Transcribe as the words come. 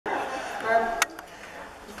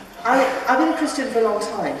I've been a Christian for a long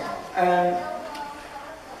time.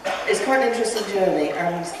 It's quite an interesting journey,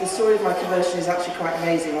 and the story of my conversion is actually quite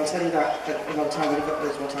amazing. I'll tell you that at another time when I've got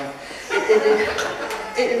loads more time.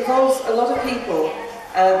 It involves a lot of people,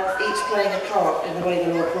 each playing a part in the way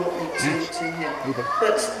the Lord brought me to Him.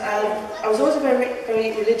 But I was always a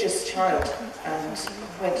very religious child, and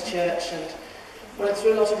went to church and went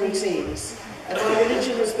through a lot of routines. And my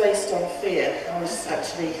religion was based on fear. I was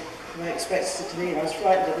actually I expected it to be, and I was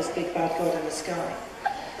frightened of this big bad God in the sky.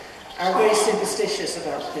 I'm very superstitious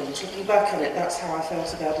about things. Looking back on it, that's how I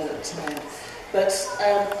felt about it at the time. But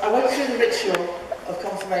I went through the ritual of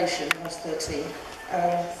confirmation when I was 13.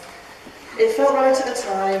 It felt right at the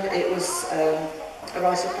time. It was a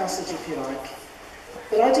rite of passage, if you like.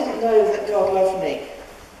 But I didn't know that God loved me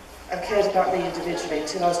and cared about me individually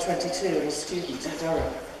until I was 22 and a student in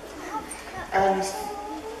Durham. And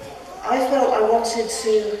I felt I wanted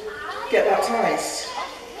to get baptised.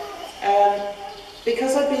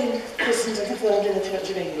 Because I'd been christened and confirmed in the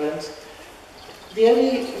Church of England, the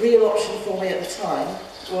only real option for me at the time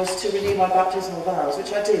was to renew my baptismal vows,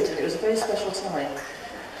 which I did, and it was a very special time.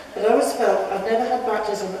 But I always felt I'd never had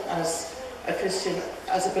baptism as a Christian,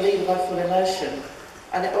 as a believer by full immersion,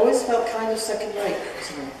 and it always felt kind of second-rate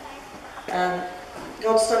to me.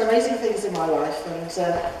 God's done amazing things in my life, and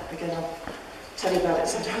again, I'll tell you about it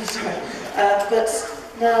some time to time. But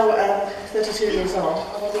now, 32 years on,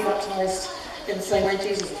 I want to be baptised in the same way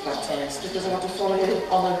Jesus was baptised, because I want to follow Him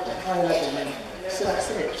on a higher level. So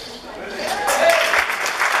that's it.